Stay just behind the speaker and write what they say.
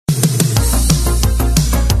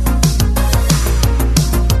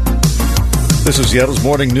This is Seattle's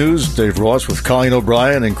Morning News. Dave Ross with Colleen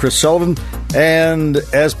O'Brien and Chris Sullivan. And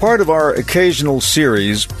as part of our occasional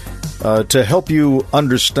series to help you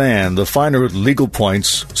understand the finer legal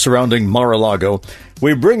points surrounding Mar-a-Lago,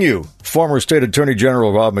 we bring you former State Attorney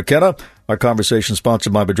General Rob McKenna. Our conversation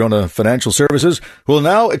sponsored by Madrona Financial Services, who will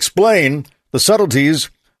now explain the subtleties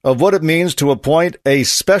of what it means to appoint a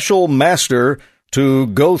special master to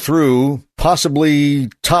go through possibly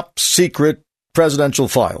top secret presidential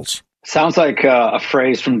files. Sounds like a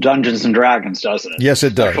phrase from Dungeons and Dragons, doesn't it? Yes,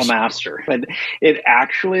 it does. Special master. But it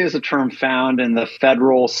actually is a term found in the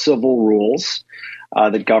federal civil rules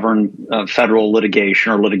that govern federal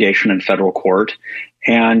litigation or litigation in federal court.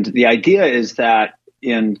 And the idea is that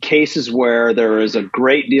in cases where there is a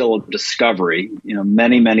great deal of discovery,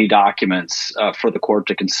 many, many documents for the court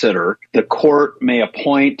to consider, the court may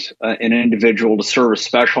appoint an individual to serve as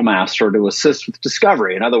special master to assist with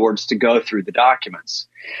discovery. In other words, to go through the documents.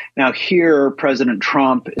 Now here, President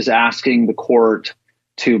Trump is asking the court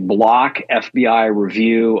to block FBI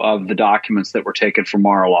review of the documents that were taken from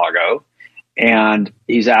Mar-a-Lago. And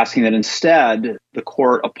he's asking that instead the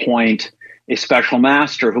court appoint a special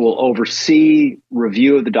master who will oversee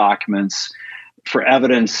review of the documents for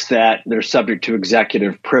evidence that they're subject to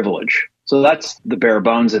executive privilege. So that's the bare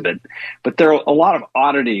bones of it. But there are a lot of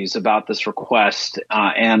oddities about this request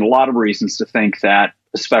and a lot of reasons to think that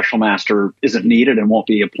a special master isn't needed and won't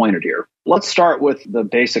be appointed here. Let's start with the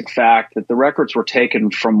basic fact that the records were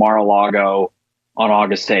taken from Mar-a-Lago on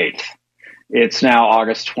August 8th. It's now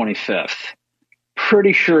August 25th.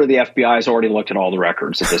 Pretty sure the FBI has already looked at all the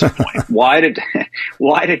records at this point. Why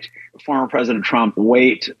did former President Trump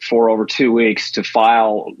wait for over 2 weeks to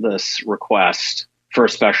file this request for a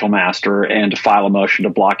special master and to file a motion to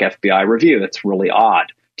block FBI review? That's really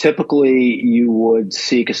odd. Typically, you would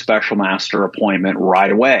seek a special master appointment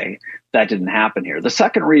right away. That didn't happen here. The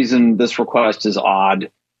second reason this request is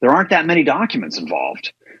odd, there aren't that many documents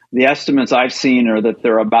involved. The estimates I've seen are that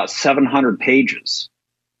there are about 700 pages.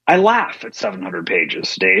 I laugh at 700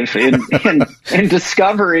 pages, Dave. In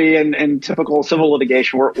discovery and typical civil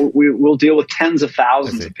litigation, we'll deal with tens of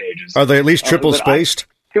thousands of pages. Are they at least triple spaced?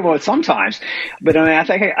 Well, sometimes. But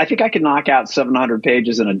I think I could knock out 700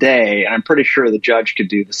 pages in a day, and I'm pretty sure the judge could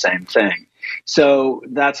do the same thing. So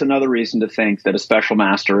that's another reason to think that a special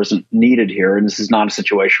master isn't needed here, and this is not a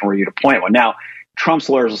situation where you'd appoint one. Now, Trump's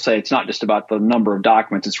lawyers will say it's not just about the number of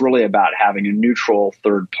documents. It's really about having a neutral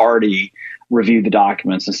third party review the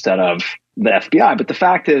documents instead of the FBI. But the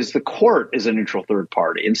fact is the court is a neutral third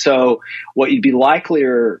party. And so what you'd be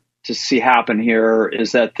likelier to see happen here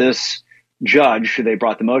is that this judge who they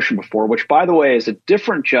brought the motion before, which, by the way, is a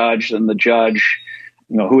different judge than the judge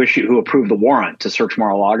who approved the warrant to search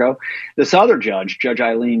Mar-a-Lago. This other judge, Judge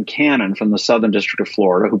Eileen Cannon from the Southern District of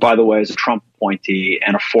Florida, who, by the way, is a Trump appointee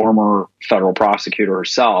and a former federal prosecutor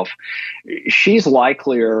herself, she's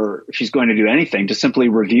likelier, if she's going to do anything, to simply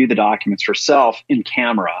review the documents herself in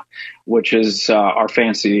camera, which is our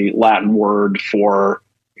fancy Latin word for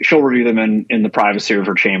she'll review them in the privacy of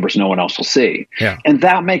her chambers. No one else will see. Yeah. And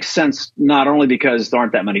that makes sense, not only because there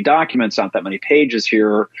aren't that many documents, not that many pages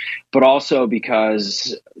here, but also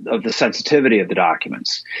because of the sensitivity of the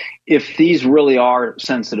documents. If these really are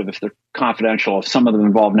sensitive, if they're confidential, if some of them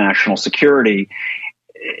involve national security,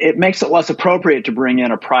 it makes it less appropriate to bring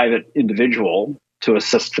in a private individual to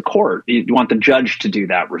assist the court. You want the judge to do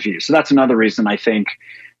that review. So that's another reason I think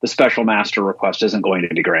the special master request isn't going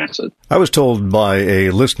to be granted. I was told by a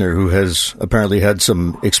listener who has apparently had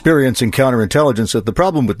some experience in counterintelligence that the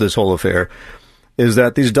problem with this whole affair is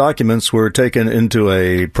that these documents were taken into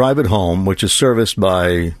a private home, which is serviced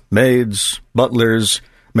by maids, butlers,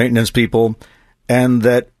 maintenance people, and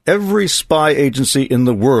that every spy agency in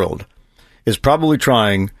the world is probably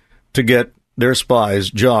trying to get their spies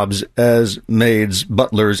jobs as maids,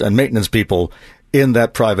 butlers, and maintenance people in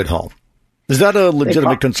that private home. Is that a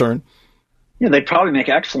legitimate concern? Yeah, they'd probably make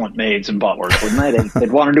excellent maids and butlers, wouldn't they?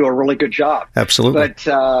 They'd want to do a really good job. Absolutely.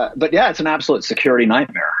 But yeah, it's an absolute security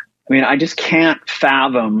nightmare. I mean, I just can't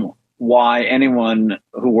fathom why anyone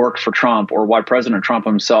who worked for Trump or why President Trump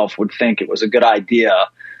himself would think it was a good idea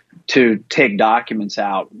to take documents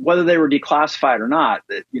out, whether they were declassified or not,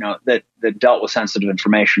 that dealt with sensitive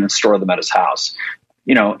information and store them at his house.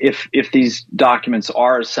 If these documents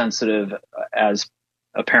are as sensitive as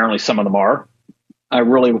apparently some of them are, I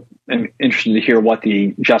really am interested to hear what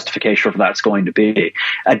the justification for that's going to be.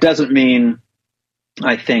 It doesn't mean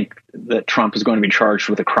I think that Trump is going to be charged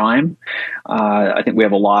with a crime. I think we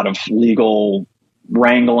have a lot of legal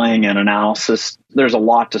wrangling and analysis. There's a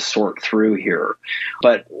lot to sort through here.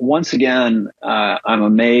 But once again, I'm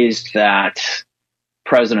amazed that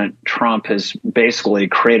President Trump has basically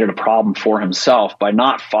created a problem for himself by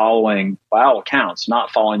not following, by all accounts,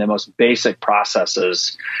 not following the most basic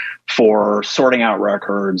processes for sorting out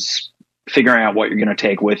records, figuring out what you're going to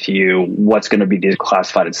take with you, what's going to be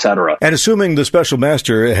declassified, et cetera. And assuming the special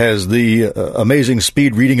master has the amazing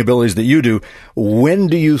speed reading abilities that you do, when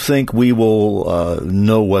do you think we will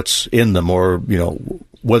know what's in them, or, you know,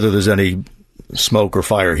 whether there's any smoke or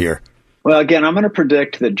fire here? Well, again, I'm going to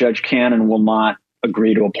predict that Judge Cannon will not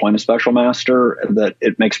agree to appoint a special master, that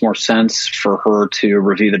it makes more sense for her to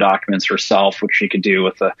review the documents herself, which she could do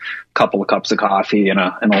with a couple of cups of coffee and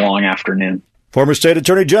a long afternoon. Former State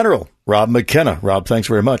Attorney General Rob McKenna. Rob, thanks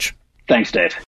very much. Thanks, Dave.